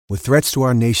With threats to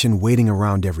our nation waiting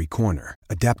around every corner,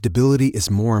 adaptability is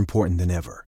more important than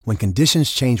ever. When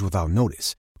conditions change without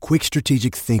notice, quick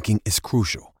strategic thinking is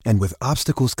crucial. And with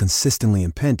obstacles consistently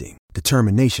impending,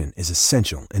 determination is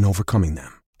essential in overcoming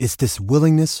them. It's this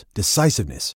willingness,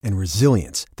 decisiveness, and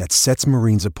resilience that sets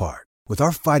Marines apart. With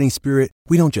our fighting spirit,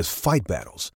 we don't just fight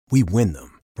battles, we win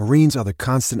them. Marines are the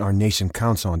constant our nation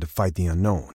counts on to fight the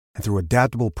unknown. And through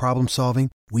adaptable problem solving,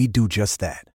 we do just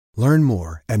that. Learn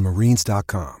more at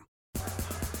marines.com.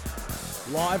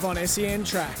 Live on SEN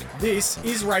Track, this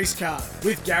is Racecard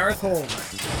with Gareth Hall.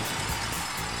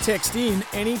 Text in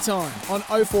anytime on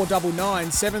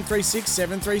 0499 736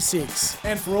 736.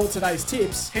 And for all today's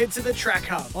tips, head to the Track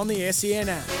Hub on the SEN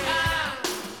app.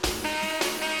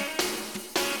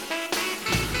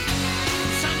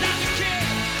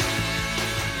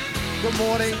 Good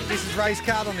morning. This is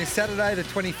Racecard on this Saturday, the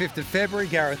 25th of February.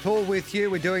 Gareth Hall with you.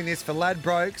 We're doing this for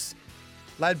Ladbrokes.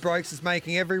 Ladbrokes is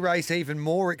making every race even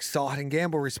more exciting.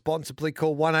 Gamble responsibly.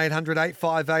 Call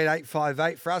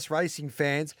 1-800-858-858. For us racing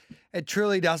fans, it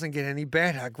truly doesn't get any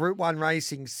better. Group 1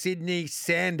 racing, Sydney,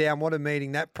 Sandown, what a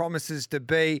meeting that promises to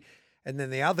be. And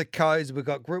then the other codes, we've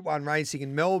got Group 1 racing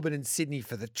in Melbourne and Sydney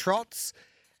for the Trots.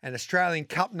 And Australian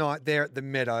Cup night there at the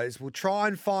Meadows. We'll try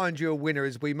and find you a winner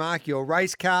as we mark your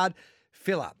race card.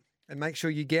 Fill up and make sure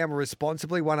you gamble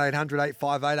responsibly.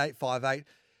 1-800-858-858.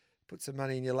 Put some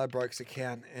money in your Ladbrokes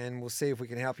account and we'll see if we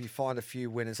can help you find a few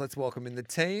winners. Let's welcome in the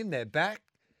team. They're back.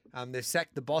 They've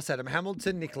sacked the boss, Adam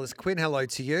Hamilton. Nicholas Quinn, hello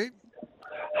to you.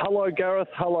 Hello, Gareth.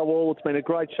 Hello, all. It's been a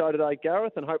great show today,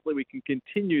 Gareth, and hopefully we can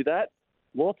continue that.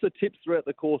 Lots of tips throughout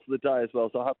the course of the day as well,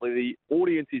 so hopefully the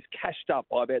audience is cashed up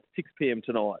by about 6 p.m.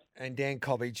 tonight. And Dan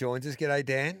Cobby joins us. G'day,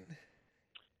 Dan.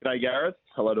 G'day, Gareth.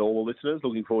 Hello to all the listeners.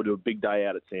 Looking forward to a big day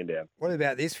out at Sandown. What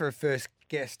about this for a first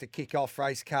guest to kick off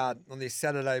race card on this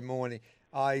Saturday morning?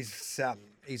 He's a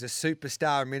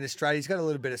superstar administrator. He's got a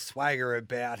little bit of swagger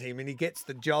about him and he gets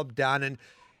the job done and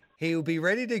he'll be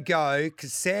ready to go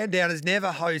because Sandown has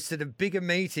never hosted a bigger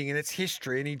meeting in its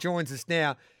history and he joins us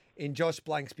now in Josh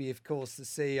Blanksby, of course, the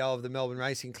CEO of the Melbourne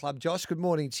Racing Club. Josh, good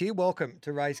morning to you. Welcome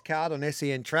to Race Card on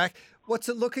SEN Track. What's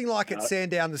it looking like at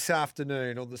Sandown this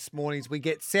afternoon or this morning as we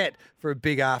get set for a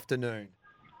big afternoon?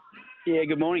 Yeah,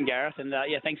 good morning, Gareth, and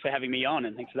thanks for having me on,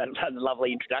 and thanks for that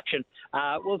lovely introduction.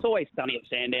 Well, it's always sunny at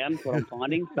Sandown, is what I'm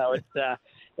finding, so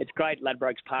it's great,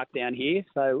 Ladbrokes Park down here.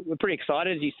 So we're pretty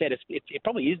excited, as you said. It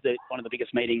probably is one of the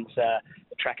biggest meetings the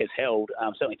track has held,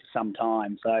 certainly for some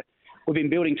time. So we've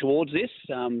been building towards this.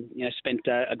 Spent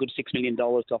a good $6 million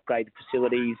to upgrade the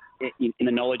facilities in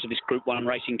the knowledge of this Group 1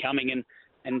 racing coming,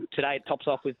 and today it tops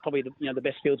off with probably the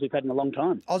best fields we've had in a long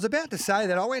time. I was about to say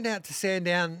that I went out to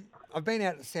Sandown. I've been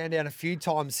out to Sandown a few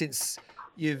times since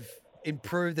you've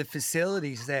improved the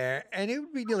facilities there, and it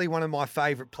would be nearly one of my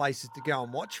favourite places to go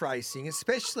and watch racing,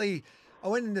 especially I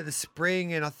went into the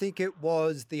spring and I think it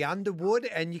was the Underwood,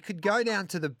 and you could go down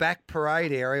to the back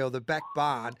parade area or the back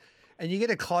barn and you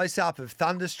get a close-up of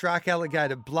Thunderstruck,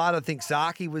 Alligator Blood. I think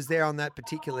Zaki was there on that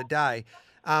particular day.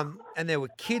 And there were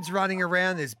kids running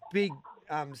around. There's big,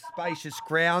 spacious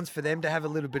grounds for them to have a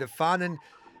little bit of fun. And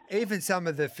even some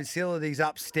of the facilities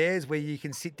upstairs where you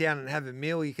can sit down and have a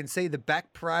meal, you can see the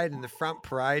back parade and the front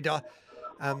parade.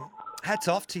 Hats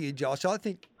off to you, Josh. I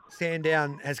think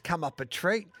Sandown has come up a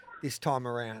treat this time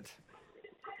around.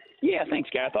 Yeah, thanks,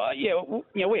 Gareth.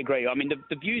 We agree. I mean,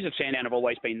 the views of Sandown have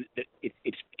always been that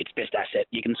its best asset.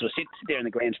 You can sort of sit there in the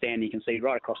grandstand and you can see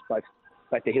right across both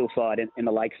the hillside and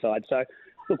the lakeside. So,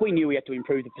 look, we knew we had to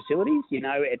improve the facilities.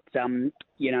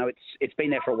 It's been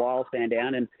there for a while,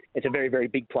 Sandown, and it's a very, very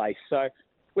big place. So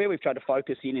where we've tried to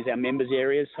focus in is our members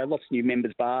areas. So lots of new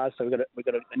members bars. So we've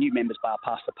got a new members bar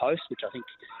past the post, which I think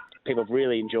people have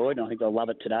really enjoyed, and I think they'll love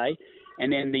it today. And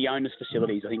then the owners'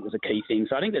 facilities, I think, was a key thing.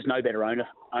 So I think there's no better owner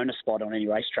spot on any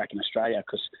racetrack in Australia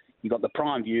because you've got the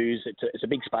prime views. It's a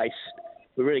big space.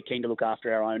 We're really keen to look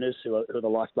after our owners who are the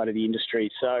lifeblood of the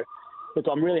industry. So, look,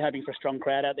 I'm really hoping for a strong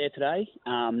crowd out there today.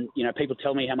 People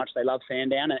tell me how much they love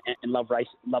Sandown and love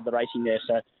the racing there.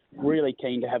 So really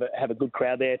keen to have a good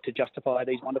crowd there to justify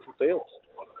these wonderful fields.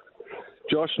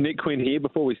 Josh, Nick Quinn here.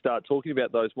 Before we start talking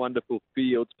about those wonderful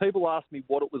fields, people asked me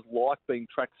what it was like being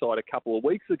trackside a couple of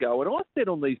weeks ago, and I said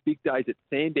on these big days at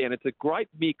Sandown, it's a great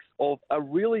mix of a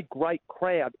really great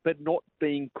crowd, but not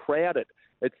being crowded.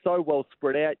 It's so well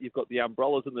spread out. You've got the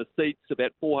umbrellas and the seats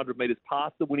about 400 metres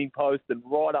past the winning post and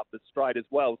right up the straight as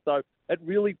well. So it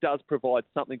really does provide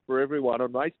something for everyone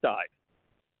on race day.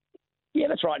 Yeah,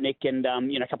 that's right, Nick. And,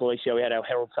 a couple of weeks ago we had our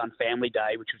Herald Sun Family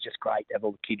Day, which was just great to have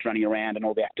all the kids running around and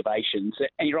all the activations.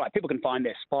 And you're right, people can find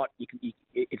their spot.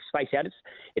 It's spaced out.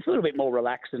 It's a little bit more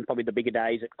relaxed than probably the bigger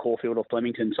days at Caulfield or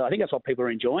Flemington. So I think that's what people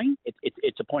are enjoying.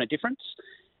 It's a point of difference.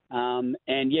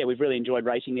 We've really enjoyed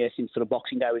racing there since sort of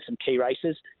Boxing Day with some key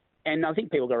races. And I think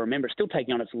people got to remember it's still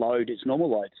taking on its normal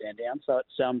load, Sandown. So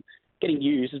it's getting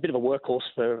used as a bit of a workhorse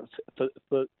for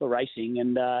racing.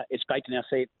 And it's great to now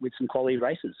see it with some quality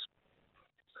races.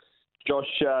 Josh,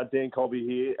 Dan Colby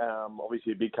here.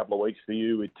 Obviously a big couple of weeks for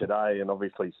you with today and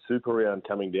obviously Super Round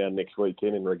coming down next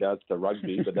weekend in regards to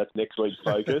rugby, but that's next week's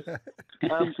focus.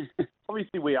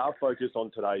 Obviously we are focused on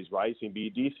today's racing,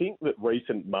 but do you think that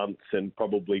recent months and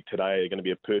probably today are going to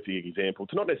be a perfect example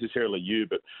to not necessarily you,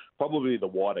 but probably the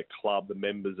wider club, the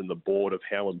members and the board of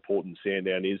how important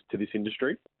Sandown is to this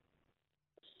industry?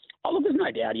 Oh, look, there's no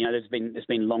doubt. There's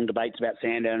been long debates about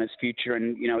Sandown and its future,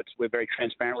 and we're very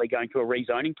transparently going through a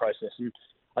rezoning process. And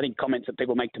I think comments that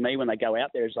people make to me when they go out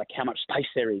there is like how much space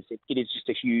there is. It is just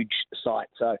a huge site.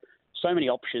 So many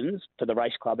options for the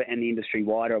race club and the industry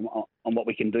wider on what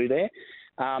we can do there.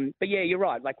 But yeah, you're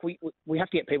right. Like we have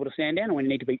to get people to Sandown, and we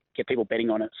need to get people betting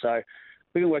on it. So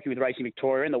we've been working with Racing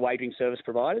Victoria and the wagering service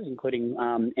providers, including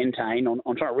Entain,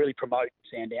 on trying to really promote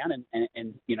Sandown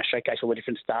and showcase all the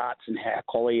different starts and how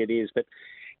quality it is. But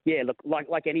yeah, look,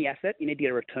 like any asset, you need to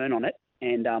get a return on it,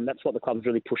 and that's what the club's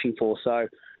really pushing for. So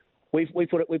we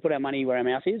put our money where our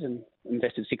mouth is and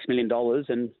invested $6 million,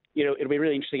 and it'll be a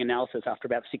really interesting analysis after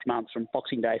about 6 months from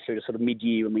Boxing Day through to sort of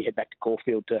mid-year when we head back to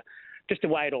Caulfield to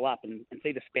weigh it all up and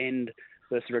see the spend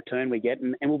versus the return we get,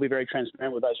 and we'll be very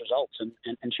transparent with those results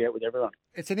and share it with everyone.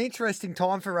 It's an interesting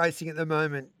time for racing at the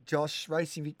moment, Josh.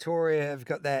 Racing Victoria have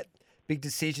got that big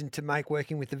decision to make,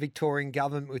 working with the Victorian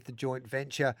government with the joint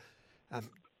venture.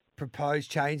 Proposed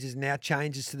changes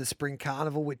to the Spring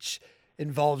Carnival, which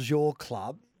involves your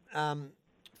club.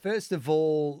 First of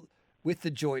all, with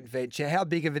the joint venture, how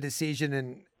big of a decision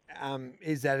and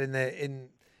is that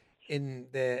in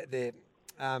the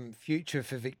future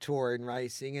for Victorian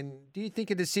racing? And do you think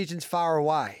a decision's far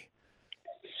away?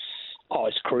 Oh,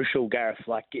 it's crucial, Gareth.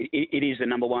 Like it is the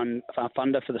number one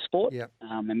funder for the sport, yep.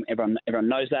 And everyone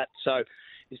knows that. So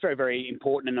it's very, very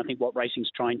important. And I think what racing's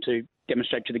trying to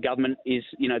demonstrate to the government is,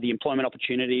 the employment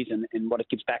opportunities and what it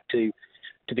gives back to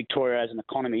Victoria as an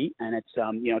economy. And it's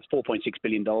it's $4.6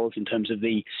 billion in terms of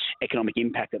the economic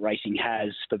impact that racing has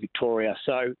for Victoria.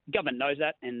 So the government knows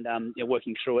that, and they're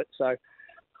working through it. So.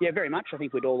 Yeah, very much. I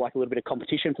think we'd all like a little bit of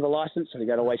competition for the licence. I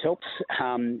think that always helps.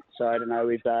 So I don't know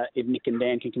if Nick and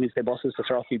Dan can convince their bosses to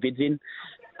throw a few bids in.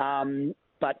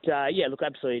 But look,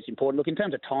 absolutely it's important. Look, in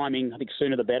terms of timing, I think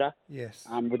sooner the better. Yes.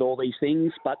 With all these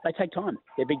things, but they take time.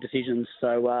 They're big decisions.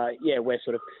 So, we're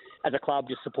sort of, as a club,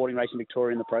 just supporting Racing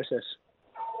Victoria in the process.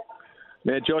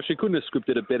 Now, Josh, you couldn't have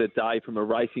scripted a better day from a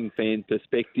racing fan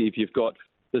perspective. You've got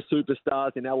the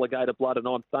superstars in Alligator Blood, and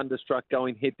I'm thunderstruck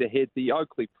going head-to-head. The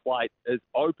Oakley Plate as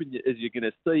open as you're going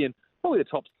to see, and probably the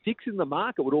top 6 in the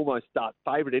market would almost start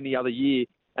favourite any other year.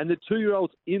 And the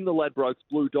 2-year-olds in the Ladbrokes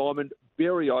Blue Diamond,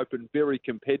 very open, very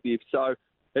competitive. So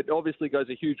it obviously goes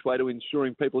a huge way to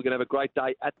ensuring people are going to have a great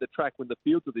day at the track when the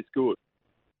fields are this good.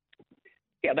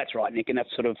 Yeah, that's right, Nick, and that's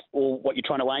sort of all what you're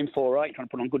trying to aim for, right? You're trying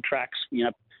to put on good tracks,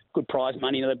 good prize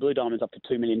money. The Blue Diamond's up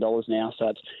to $2 million now,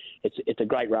 so it's a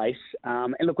great race.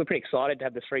 And look, we're pretty excited to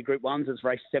have the 3 Group 1s as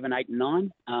race 7, 8 and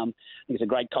 9. I think it's a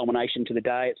great culmination to the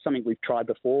day. It's something we've tried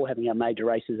before, having our major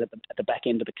races at the back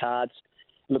end of the cards.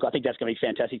 And look, I think that's going to be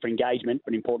fantastic for engagement,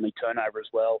 but importantly turnover as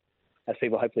well, as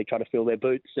people hopefully try to fill their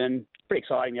boots. And pretty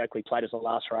exciting, the Oakley Plate is the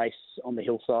last race on the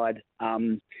hillside,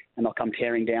 and they'll come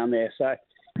tearing down there. So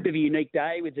bit of a unique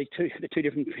day with the two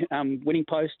different winning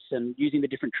posts and using the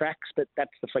different tracks, but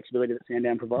that's the flexibility that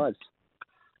Sandown provides.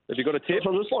 Have you got a tip?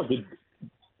 So just like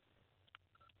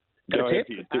Got a tip?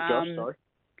 Josh, sorry.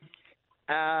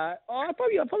 I'd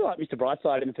probably like Mr.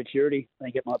 Brightside in the futurity. I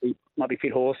think it might be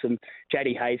fit horse. And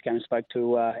JD Hayes came and spoke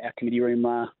to our committee room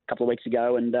a couple of weeks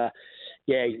ago, and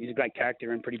he's a great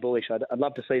character and pretty bullish. I'd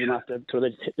love to see them after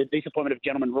the disappointment of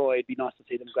Gentleman Roy. It'd be nice to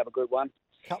see them grab a Group 1.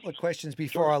 Couple of questions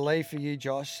before I leave for you,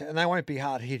 Josh, and they won't be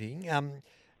hard hitting.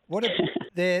 What are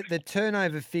the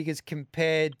turnover figures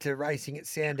compared to racing at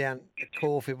Sandown at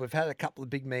Caulfield? We've had a couple of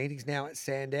big meetings now at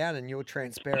Sandown, and you're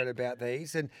transparent about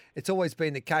these. And it's always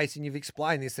been the case, and you've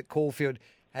explained this, that Caulfield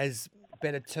has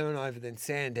better turnover than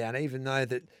Sandown, even though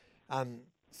that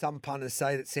some punters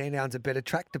say that Sandown's a better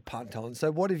track to punt on. So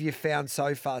what have you found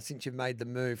so far since you've made the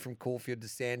move from Caulfield to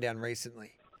Sandown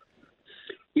recently?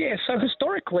 Yeah, so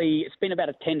historically, it's been about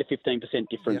a 10 to 15%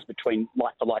 difference between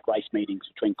like-for-like race meetings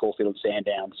between Caulfield and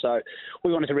Sandown. So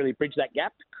we wanted to really bridge that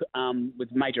gap with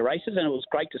major races, and it was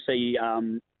great to see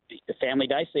the Family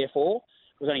Day, CF4,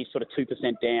 was only sort of 2%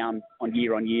 down on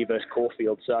year versus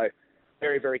Caulfield. So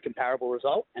very, very comparable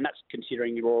result, and that's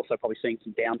considering you're also probably seeing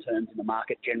some downturns in the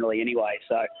market generally anyway.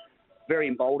 So very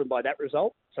emboldened by that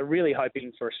result. So really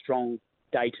hoping for a strong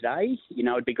day today. You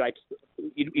know, it'd be great.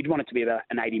 You'd want it to be about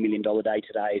an $80 million day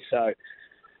today. So,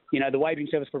 you know, the wagering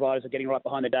service providers are getting right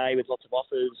behind the day with lots of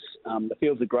offers. The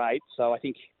fields are great. So I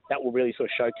think that will really sort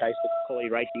of showcase the quality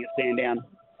racing at Sandown.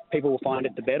 People will find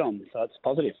it to bet on. So it's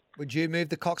positive. Would you move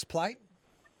the Cox Plate?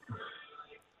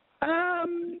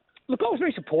 Look, I was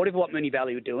very supportive of what Moonee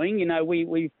Valley were doing. You know,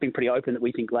 we've been pretty open that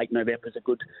we think late November is a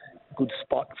good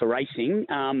spot for racing.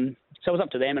 So it was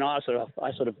up to them, and I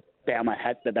sort of bow my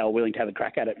hat that they were willing to have a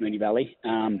crack at it, Moonee Valley.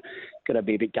 Got to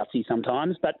be a bit gutsy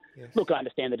sometimes. But, Look, I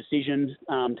understand the decision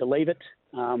to leave it.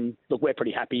 Look, we're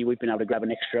pretty happy. We've been able to grab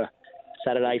an extra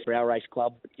Saturday for our race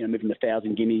club, you know, moving the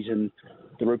 1,000 Guineas and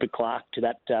the Rupert Clark to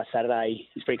that Saturday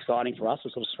is pretty exciting for us.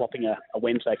 We're sort of swapping a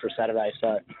Wednesday for a Saturday.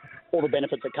 So all the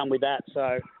benefits that come with that.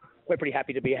 So we're pretty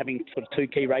happy to be having sort of two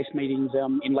key race meetings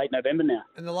in late November now.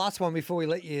 And the last one before we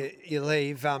let you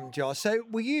leave, Josh. So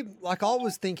were you, like I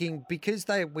was thinking, because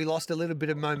we lost a little bit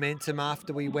of momentum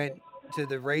after we went to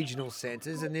the regional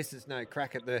centres, and this is no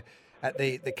crack at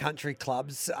the country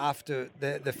clubs after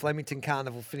the Flemington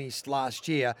Carnival finished last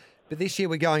year. But this year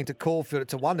we're going to Caulfield.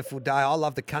 It's a wonderful day. I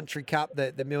love the Country Cup,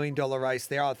 the $1 million race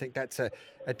there. I think that's a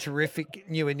terrific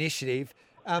new initiative.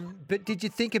 But did you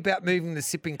think about moving the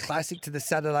Sipping Classic to the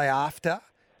Saturday after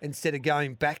instead of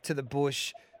going back to the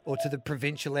bush or to the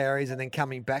provincial areas and then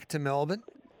coming back to Melbourne?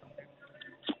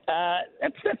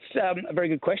 That's a very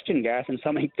good question, Gareth, and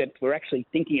something that we're actually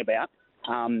thinking about.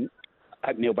 I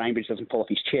hope Neil Bainbridge doesn't fall off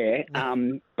his chair.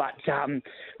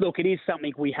 Look, it is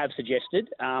something we have suggested.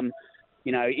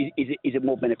 You know, is it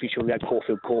more beneficial to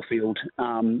go Caulfield?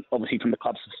 Obviously, from the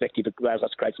club's perspective, it allows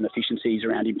us to create some efficiencies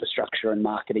around infrastructure and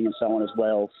marketing and so on as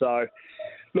well. So,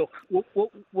 look,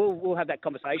 we'll have that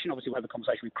conversation. Obviously, we'll have a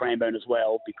conversation with Cranbourne as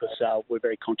well because we're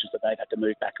very conscious that they've had to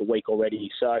move back a week already.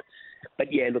 So,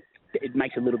 but yeah, look, it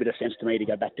makes a little bit of sense to me to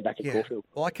go back at Caulfield.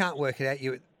 Well, I can't work it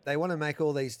out. They want to make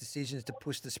all these decisions to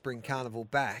push the Spring Carnival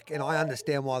back, and I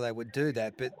understand why they would do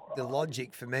that. But the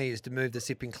logic for me is to move the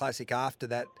Sipping Classic after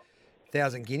that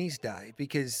 1,000 Guineas Day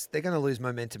because they're going to lose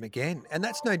momentum again. And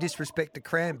that's no disrespect to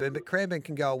Cranbourne, but Cranbourne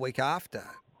can go a week after.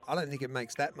 I don't think it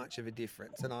makes that much of a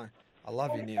difference. And I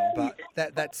love you, Neil, but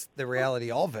that's the reality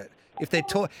of it. If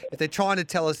they're trying to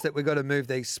tell us that we've got to move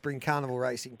these Spring Carnival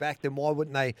racing back, then why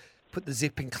wouldn't they put the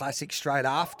Zipping Classic straight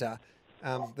after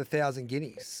the 1,000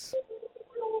 Guineas?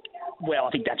 Well,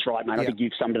 I think that's right, mate. I think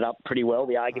you've summed it up pretty well,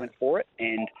 the argument for it.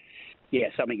 And yeah,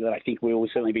 something that I think we will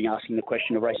certainly be asking the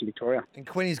question of Racing Victoria. And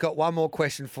Quinny's got one more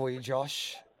question for you,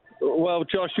 Josh. Well,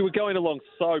 Josh, you were going along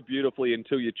so beautifully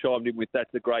until you chimed in with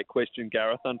that's a great question,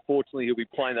 Gareth. Unfortunately, he'll be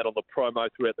playing that on the promo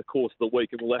throughout the course of the week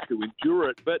and we'll have to endure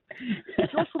it. But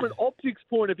Josh, from an optics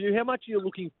point of view, how much are you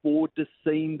looking forward to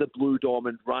seeing the Blue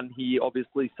Diamond run here?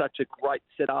 Obviously, such a great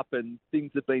setup and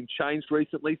things have been changed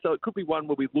recently. So it could be one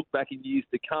where we look back in years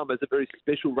to come as a very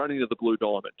special running of the Blue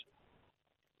Diamond.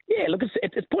 Yeah, look,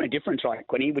 it's a point of difference, right,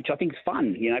 Quinny, which I think is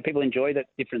fun. You know, people enjoy the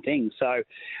different things. So,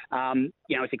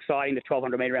 you know, it's exciting, the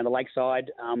 1,200 metre around the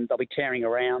lakeside. They'll be tearing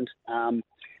around.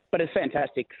 But it's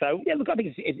fantastic. So, yeah, look, I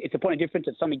think it's a point of difference.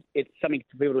 It's something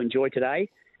for people to enjoy today.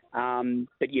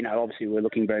 But, you know, obviously we're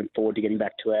looking very forward to getting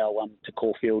back to our to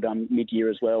Caulfield mid-year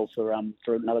as well for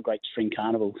another great spring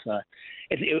carnival. So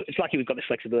it's lucky we've got the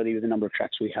flexibility with the number of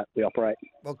tracks we operate.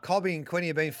 Well, Cobby and Quinny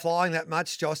have been flying that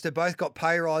much, Josh. They've both got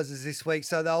pay rises this week,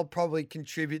 so they'll probably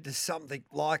contribute to something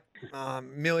like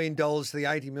 $1 million to the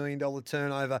 $80 million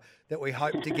turnover that we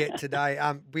hope to get today.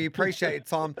 We appreciate your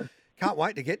time. Can't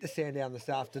wait to get to Sandown this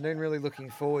afternoon. Really looking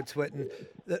forward to it. And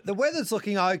the weather's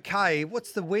looking okay.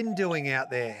 What's the wind doing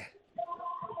out there?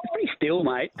 It's pretty still,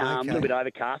 mate. Okay. A little bit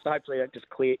overcast. Hopefully that just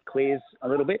clears a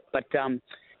little bit. But,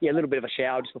 yeah, a little bit of a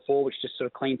shower just before, which just sort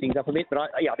of cleaned things up a bit. But, I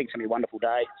think it's going to be a wonderful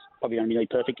day. It's probably going to be nearly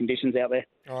perfect conditions out there.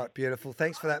 All right, beautiful.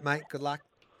 Thanks for that, mate. Good luck.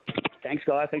 Thanks,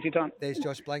 guys. Thanks for your time. There's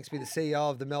Josh Blanksby, the CEO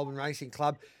of the Melbourne Racing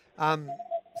Club.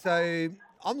 So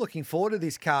I'm looking forward to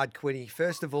this card, Quinny.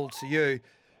 First of all, to you.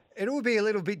 It will be a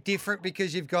little bit different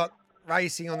because you've got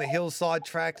racing on the hillside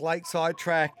track, lakeside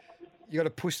track. You've got to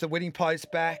push the winning post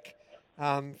back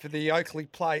for the Oakley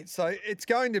plate. So it's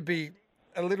going to be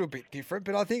a little bit different,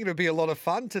 but I think it'll be a lot of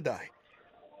fun today.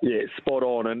 Yeah, spot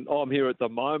on. And I'm here at the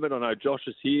moment. I know Josh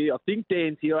is here. I think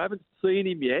Dan's here. I haven't seen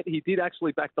him yet. He did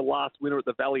actually back the last winner at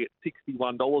the Valley at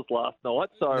 $61 last night.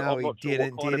 So No, I'm he not sure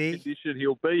didn't, what kind of did he? condition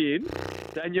he'll be in.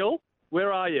 Daniel,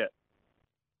 where are you?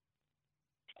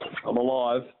 I'm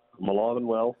alive. I'm alive and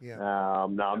well. Yeah.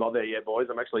 No, I'm not there yet, boys.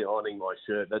 I'm actually ironing my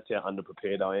shirt. That's how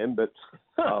underprepared I am. But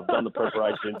I've done the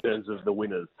preparation in terms of the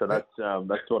winners. So that's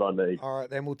what I need. All right,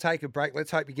 then we'll take a break. Let's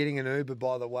hope you're getting an Uber,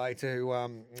 by the way,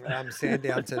 to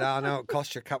Sandown today. I know it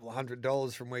costs you a couple of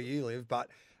 $100 from where you live, but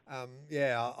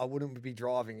yeah, I wouldn't be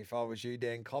driving if I was you,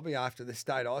 Dan Cobby, after the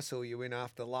state I saw you in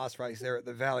after the last race there at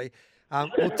the Valley.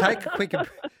 We'll take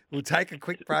a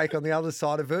quick break. On the other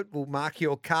side of it, we'll mark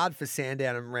your card for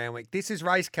Sandown and Randwick. This is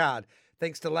Race Card,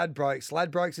 thanks to Ladbrokes.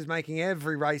 Ladbrokes is making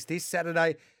every race this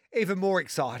Saturday even more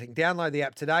exciting. Download the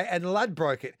app today and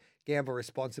Ladbroke it. Gamble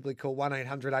responsibly. Call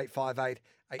 1-800-858-858.